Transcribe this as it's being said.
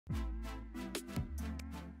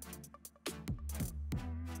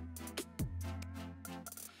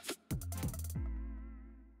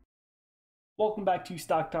Welcome back to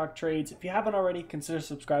Stock Talk Trades. If you haven't already, consider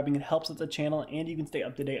subscribing. It helps with the channel and you can stay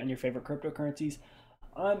up to date on your favorite cryptocurrencies.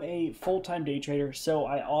 I'm a full-time day trader, so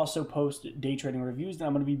I also post day trading reviews, and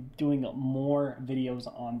I'm going to be doing more videos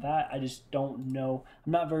on that. I just don't know.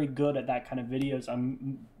 I'm not very good at that kind of videos.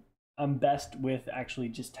 I'm best with actually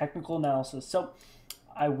just technical analysis. So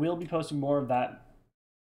I will be posting more of that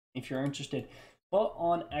if you're interested. But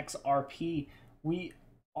on XRP, we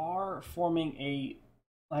are forming a,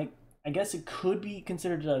 I guess it could be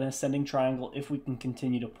considered an ascending triangle if we can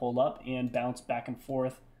continue to pull up and bounce back and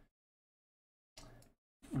forth.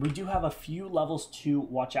 We do have a few levels to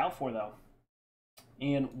watch out for, though.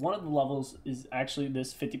 And one of the levels is actually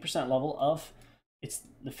this 50% level of, it's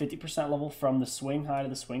the 50% level from the swing high to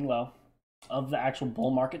the swing low of the actual bull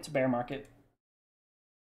market to bear market.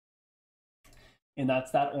 And that's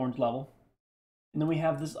that orange level. And then we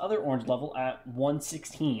have this other orange level at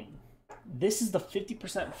 116. This is the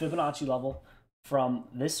 50% Fibonacci level from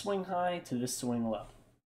this swing high to this swing low.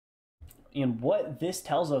 And what this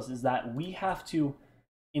tells us is that we have to,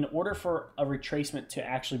 in order for a retracement to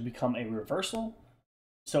actually become a reversal,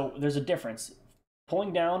 so there's a difference.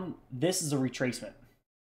 Pulling down, this is a retracement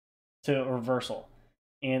to a reversal.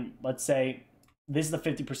 And let's say this is the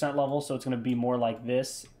 50% level, so it's going to be more like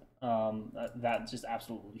this. That just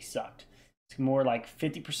absolutely sucked. It's more like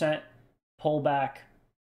 50% pullback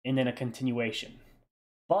and then a continuation.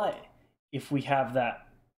 But if we have that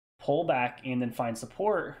pullback and then find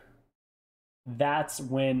support, that's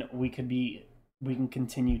when we can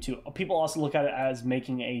continue to. People also look at it as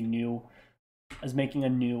making a new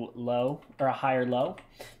low or a higher low,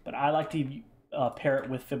 but I like to pair it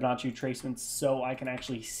with Fibonacci retracements so I can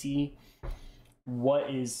actually see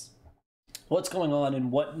what's going on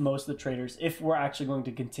and what most of the traders, if we're actually going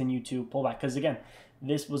to continue to pull back, because again,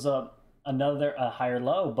 this was another higher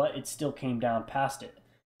low, but it still came down past it.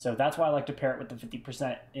 So that's why I like to pair it with the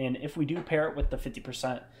 50%. And if we do pair it with the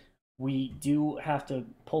 50%, we do have to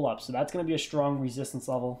pull up. So that's going to be a strong resistance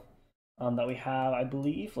level that we have, I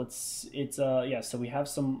believe. So we have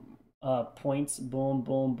some points, boom,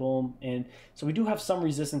 boom, boom. And so we do have some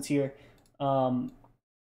resistance here. So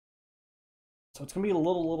it's going to be a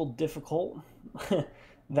little difficult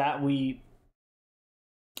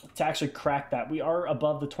to actually crack that. We are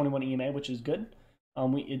above the 21 EMA, which is good.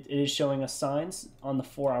 It is showing us signs on the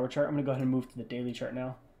 4-hour chart. I'm going to go ahead and move to the daily chart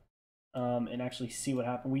now. And actually see what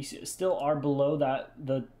happened. We still are below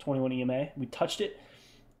the 21 EMA. We touched it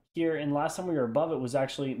here, and last time we were above it was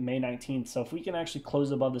actually May 19th. So if we can actually close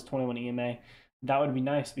above this 21 EMA, that would be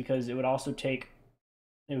nice, because it would also take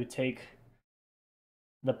the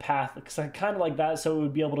path kind of like that, so it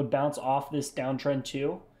would be able to bounce off this downtrend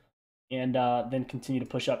too, and then continue to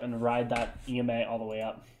push up and ride that EMA all the way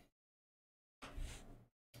up.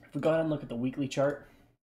 If we go ahead and look at the weekly chart.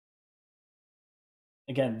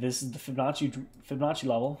 Again, this is the Fibonacci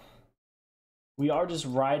level. We are just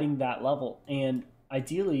riding that level, and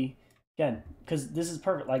ideally, again, because this is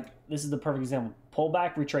perfect. Like, this is the perfect example.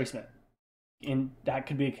 Pullback, retracement, and that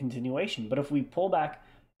could be a continuation. But if we pull back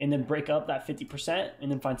and then break up that 50%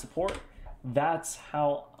 and then find support, that's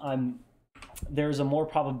how there's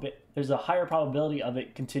a higher probability of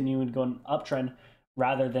it continuing to go in uptrend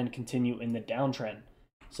rather than continue in the downtrend.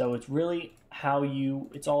 So it's really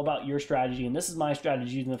it's all about your strategy. And this is my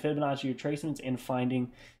strategy, using the Fibonacci retracements and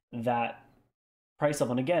finding that price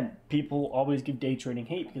level. And again, people always give day trading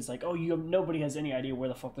hate because, like, oh, nobody has any idea where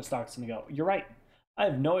the fuck the stock's gonna go. You're right. I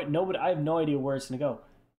have no idea where it's gonna go.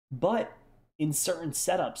 But in certain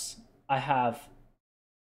setups, I have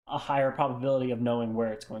a higher probability of knowing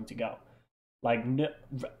where it's going to go. Like,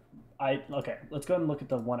 okay, let's go ahead and look at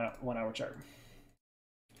the one hour chart.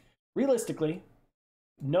 Realistically,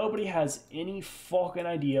 nobody has any fucking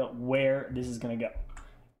idea where this is going to go.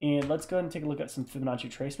 And let's go ahead and take a look at some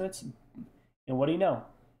Fibonacci retracements. And what do you know?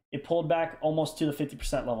 It pulled back almost to the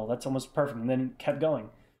 50% level. That's almost perfect. And then kept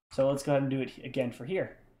going. So let's go ahead and do it again for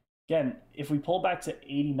here. Again, if we pull back to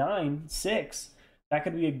 89.6, that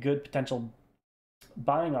could be a good potential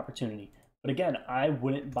buying opportunity. But again, I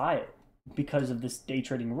wouldn't buy it because of this day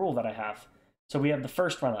trading rule that I have. So we have the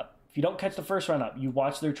first run up. If you don't catch the first run up, you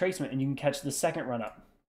watch the retracement and you can catch the second run up.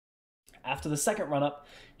 After the second run up,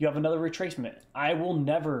 you have another retracement. I will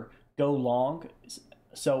never go long.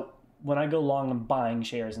 So when I go long, I'm buying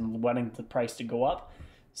shares and wanting the price to go up,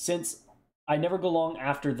 since I never go long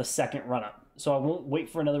after the second run up. So I won't wait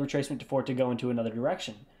for another retracement for it to go into another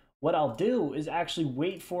direction. What I'll do is actually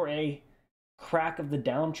wait for a crack of the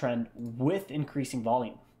downtrend with increasing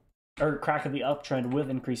volume, or crack of the uptrend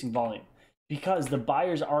with increasing volume, because the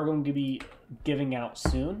buyers are going to be giving out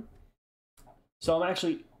soon. So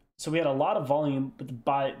we had a lot of volume,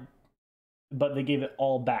 but but they gave it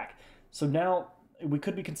all back. So now we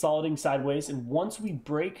could be consolidating sideways, and once we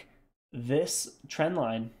break this trend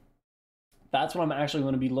line, that's what I'm actually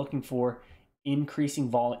going to be looking for,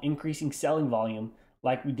 increasing selling volume,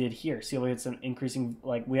 like we did here. See how we had some increasing,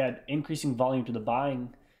 like we had increasing volume to the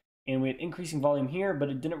buying, and we had increasing volume here, but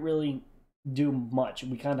it didn't really do much.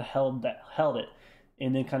 We kind of held it,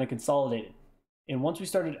 and then kind of consolidated. And once we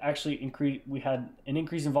started actually we had an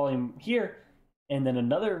increase in volume here, and then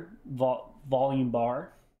another volume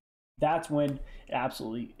bar. That's when it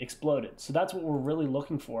absolutely exploded. So that's what we're really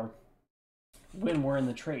looking for when we're in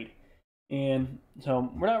the trade. And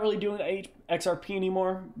so we're not really doing XRP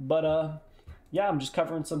anymore, but yeah, I'm just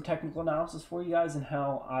covering some technical analysis for you guys and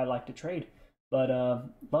how I like to trade. But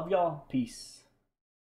love y'all. Peace.